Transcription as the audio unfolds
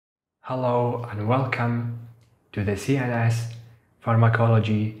Hello and welcome to the CNS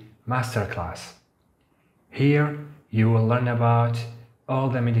Pharmacology MasterClass. Here you will learn about all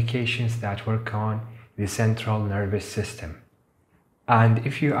the medications that work on the central nervous system. And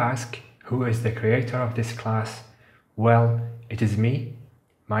if you ask who is the creator of this class, well, it is me.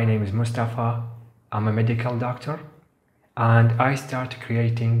 My name is Mustafa. I'm a medical doctor and I started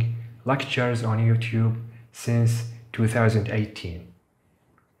creating lectures on YouTube since 2018.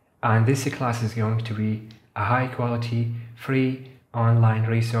 And this class is going to be a high quality, free online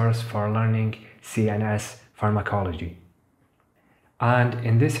resource for learning CNS pharmacology. And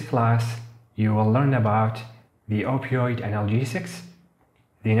in this class, you will learn about the opioid analgesics,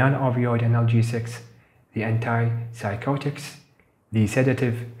 the non-opioid analgesics, the antipsychotics, the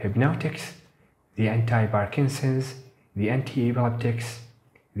sedative hypnotics, the anti-Parkinson's, the anti-epileptics,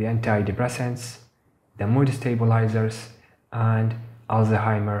 the antidepressants, the mood stabilizers, and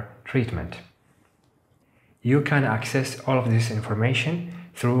Alzheimer treatment. You can access all of this information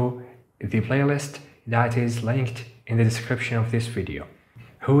through the playlist that is linked in the description of this video.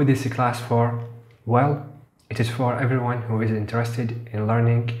 Who is this class for? Well, it is for everyone who is interested in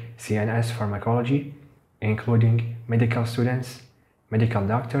learning CNS pharmacology, including medical students, medical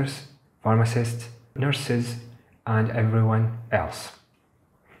doctors, pharmacists, nurses, and everyone else.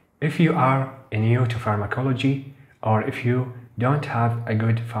 If you are new to pharmacology, or if you don't have a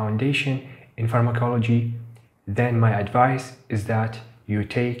good foundation in pharmacology, then my advice is that you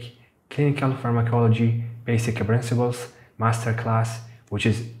take Clinical Pharmacology Basic Principles MasterClass, which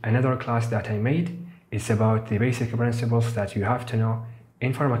is another class that I made. It's about the basic principles that you have to know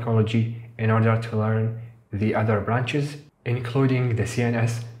in pharmacology in order to learn the other branches, including the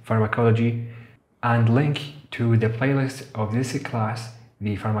CNS pharmacology, and link to the playlist of this class,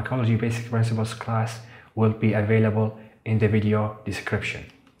 the Pharmacology Basic Principles class, will be available in the video description.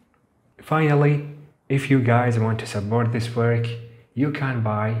 Finally, if you guys want to support this work, you can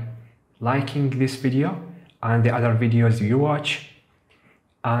by liking this video and the other videos you watch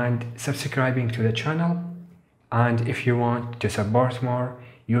and subscribing to the channel. And if you want to support more,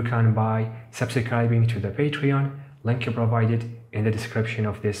 you can by subscribing to the Patreon, link provided in the description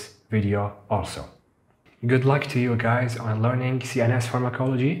of this video also. Good luck to you guys on learning CNS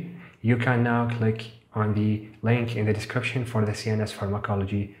pharmacology. You can now click on the link in the description for the CNS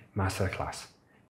Pharmacology Masterclass.